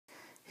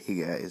Hey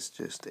guys,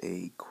 just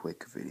a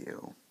quick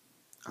video.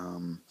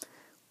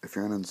 If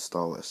you're on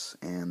Installous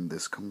and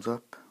this comes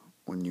up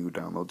when you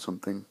download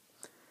something,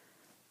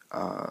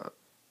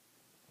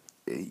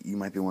 you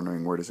might be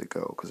wondering where does it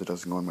go, because it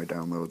doesn't go on my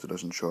downloads, it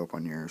doesn't show up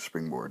on your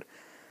springboard.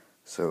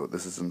 So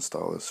this is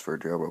Installous for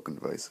jailbroken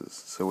devices.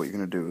 So what you're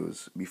going to do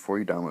is, before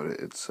you download it,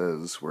 it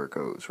says where it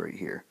goes right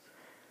here.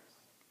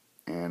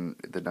 And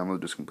the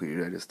download is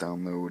completed. I just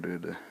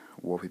downloaded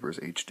Wallpapers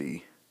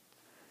HD.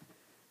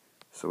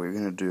 So what you're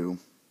going to do,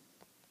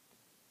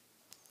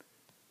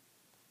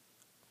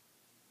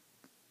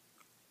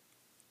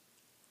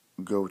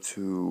 go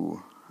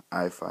to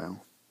iFile,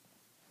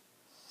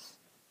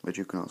 but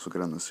you can also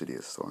get on the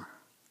Cydia store.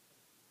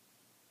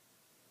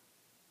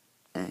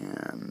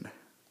 And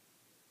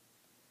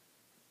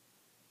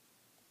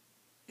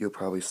you'll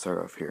probably start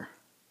off here.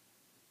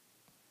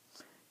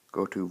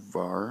 Go to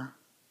var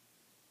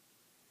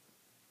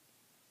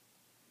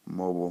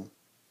mobile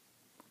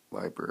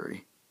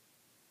library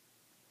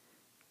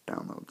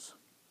downloads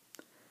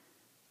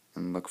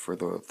and look for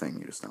the thing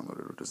you just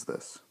downloaded, which is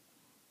this.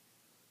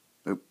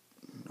 Oop,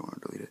 don't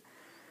want to delete it.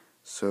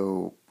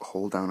 So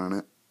hold down on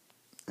it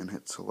and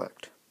hit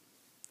select.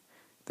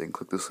 Then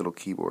click this little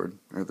keyboard,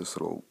 or this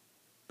little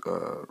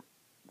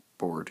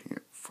board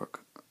here,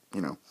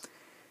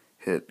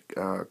 hit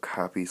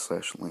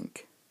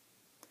copy/link.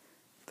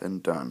 Then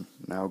done.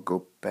 Now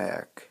go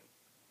back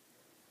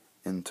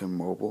into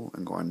mobile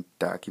and go on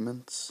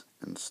Documents,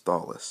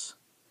 Installous,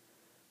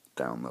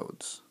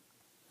 Downloads,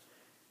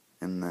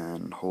 and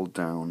then hold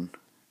down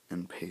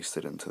and paste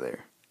it into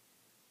there.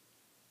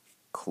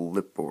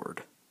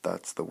 Clipboard,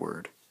 that's the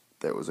word.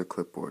 That was a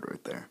clipboard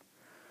right there.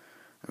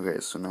 Okay,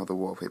 so now the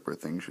wallpaper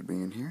thing should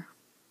be in here.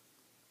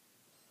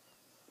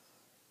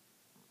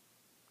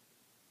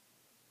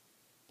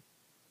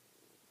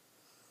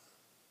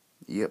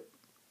 Yep,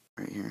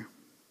 right here.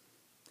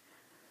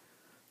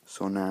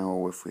 So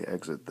now if we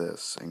exit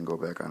this and go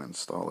back on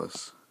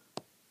Installous,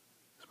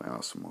 it's my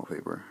awesome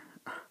wallpaper.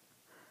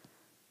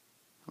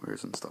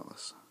 Where's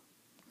Installous?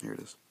 Here it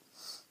is.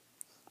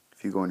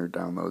 If you go under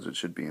downloads, it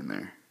should be in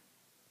there.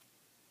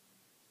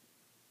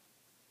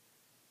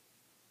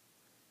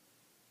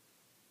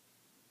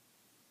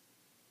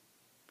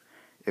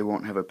 It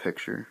won't have a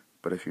picture,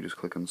 but if you just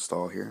click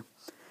install here,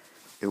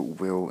 it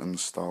will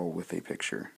install with a picture.